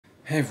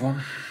Hey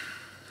everyone,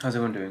 how's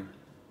everyone doing?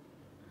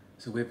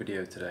 It's a weird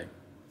video today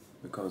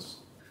because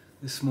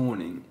this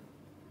morning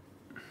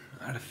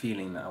I had a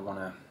feeling that I want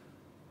to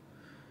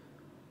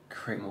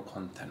create more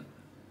content.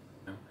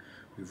 You know,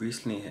 we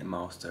recently hit a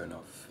milestone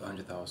of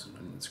 100,000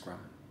 on Instagram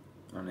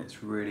and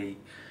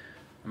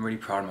I'm really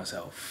proud of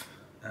myself.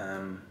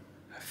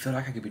 I feel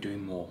like I could be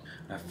doing more.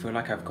 I feel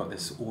like I've got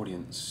this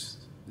audience,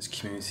 this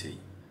community,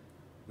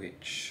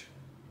 which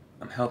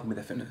I'm helping with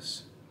their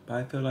fitness. But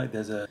I feel like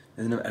there's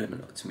another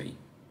element to me,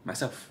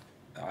 myself,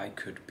 that I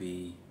could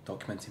be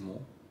documenting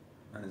more.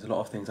 And there's a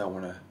lot of things I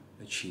want to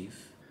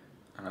achieve,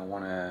 and I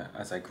want to,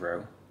 as I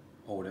grow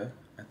older,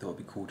 I thought it'd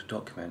be cool to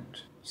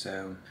document.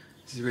 So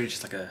this is really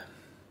just like a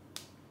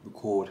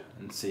record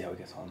and see how we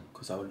get on,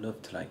 because I would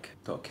love to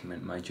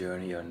document my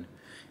journey on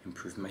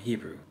improving my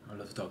Hebrew. I would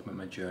love to document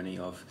my journey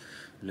of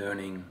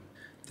learning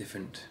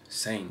different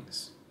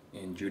sayings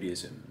in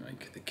Judaism,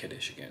 like the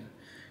Kiddush again.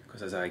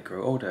 Because as I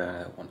grow older and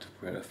I want to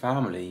grow a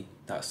family,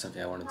 that's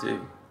something I want to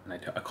do, and I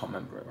can't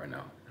remember it right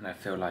now. And I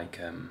feel like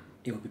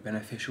it would be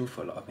beneficial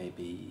for a lot of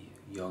maybe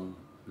young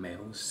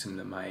males,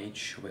 similar to my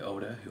age, a bit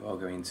older, who are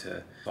going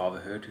to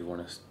fatherhood, who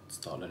want to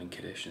start learning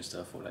Kiddush and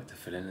stuff, or to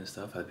fill in and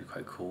stuff. That'd be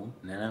quite cool.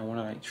 And then I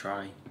want to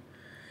try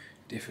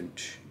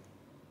different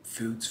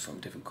foods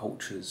from different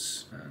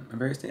cultures and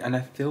various things. And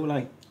I feel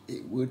like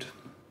it would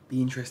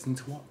be interesting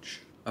to watch.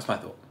 That's my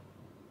thought.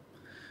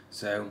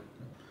 So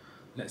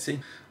let's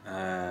see.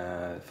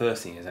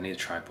 First thing is I need a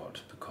tripod,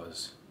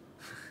 because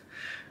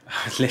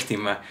I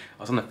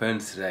was on the phone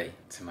today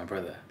to my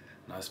brother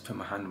and I was putting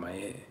my hand in my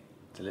ear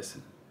to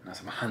listen, and I was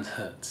like, my hand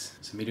hurts.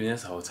 So me doing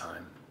this the whole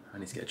time, I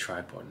need to get a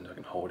tripod and I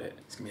can hold it.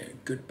 It's gonna be a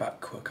good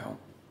back workout.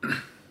 But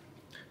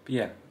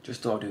yeah,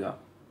 just thought I'd do that.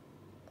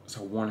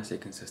 So I want to stay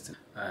consistent.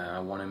 I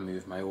want to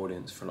move my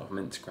audience from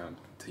Instagram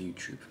to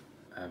YouTube,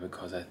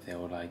 because I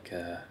feel like,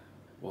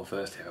 well,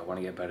 firstly, if I want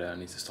to get better, I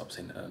need to stop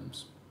saying the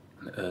ums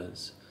and the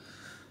ers.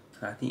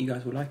 I think you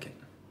guys will like it.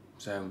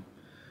 So I'm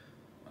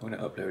going to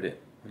upload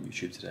it on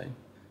YouTube today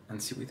and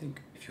see what you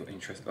think. If you're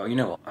interested, well, you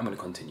know what, I'm going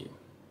to continue,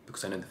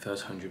 because I know the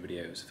first 100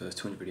 videos, the first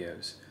 200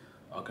 videos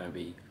are going to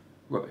be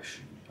rubbish.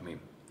 I mean,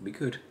 it'll be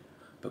good,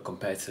 but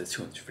compared to the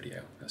 200th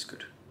video, that's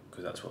good,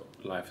 because that's what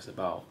life is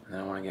about. And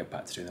then I want to get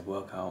back to doing the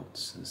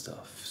workouts and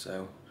stuff.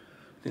 So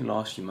I think the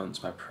last few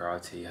months my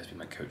priority has been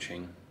my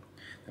coaching,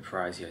 the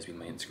priority has been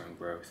my Instagram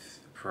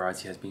growth, the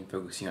priority has been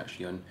focusing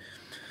actually on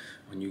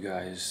you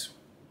guys,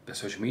 the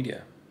social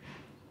media.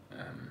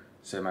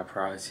 So my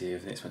priority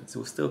of the next month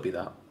will still be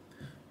that,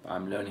 but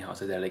I'm learning how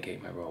to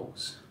delegate my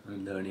roles.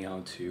 I'm learning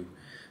how to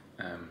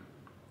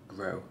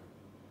grow,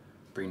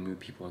 bring new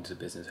people into the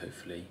business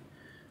hopefully,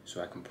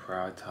 so I can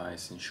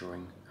prioritize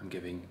ensuring I'm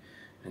giving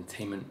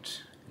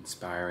entertainment,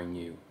 inspiring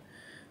you,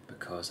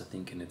 because I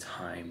think in the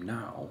time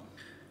now,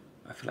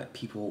 I feel like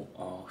people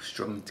are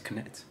struggling to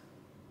connect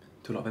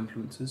to a lot of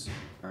influencers,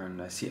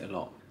 and I see it a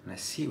lot. And I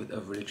see it with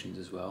other religions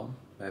as well,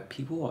 where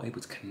people are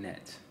able to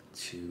connect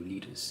to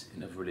leaders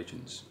in other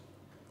religions.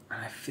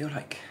 And I feel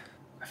like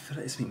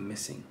there's something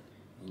missing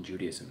in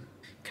Judaism,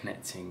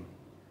 connecting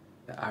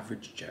the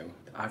average Joe,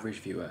 the average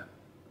viewer,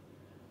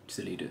 to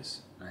the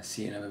leaders. And I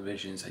see it in other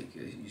religions, like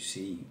you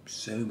see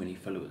so many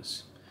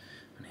followers.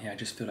 And here I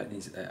just feel like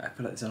there's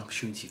an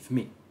opportunity for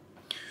me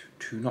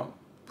to not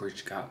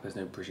bridge gap, there's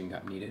no bridging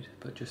gap needed,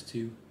 but just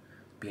to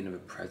be another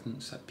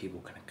presence that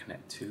people can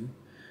connect to.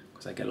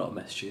 Because I get a lot of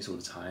messages all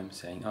the time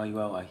saying, oh,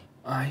 well,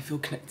 I feel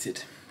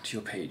connected to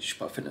your page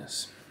about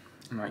fitness.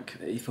 And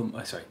they feel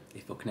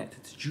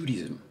connected to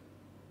Judaism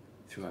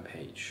through my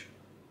page,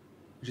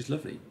 which is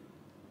lovely.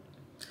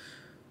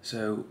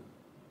 So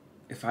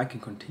if I can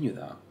continue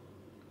that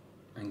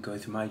and go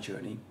through my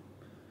journey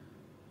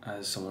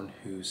as someone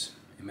who's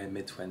in my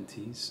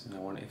mid-20s,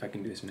 and if I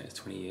can do this in the next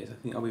 20 years, I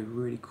think that'll be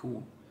really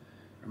cool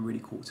and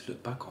really cool to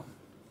look back on.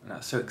 And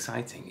that's so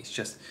exciting. It's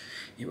just,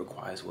 it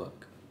requires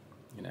work,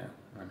 you know.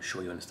 I'm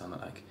sure you understand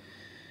that,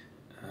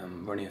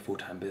 running a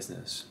full-time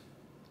business,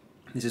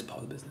 this is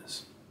part of the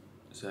business.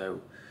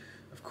 So,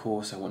 of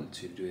course, I want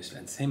to do this for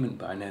entertainment,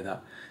 but I know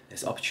that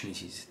there's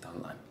opportunities down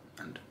the line,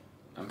 and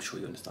I'm sure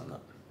you understand that.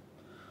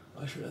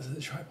 I'm sure there's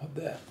a tripod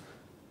there.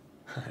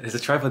 There's a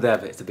tripod there,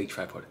 but it's a big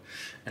tripod.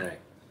 Anyway,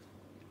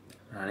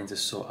 I need to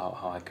sort out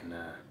how I can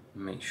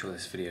make sure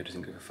this video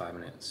doesn't go for 5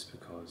 minutes,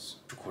 because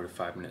I recorded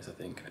 5 minutes, I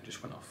think, and it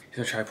just went off.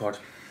 Here's a tripod.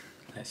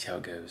 Let's see how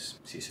it goes.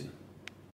 See you soon.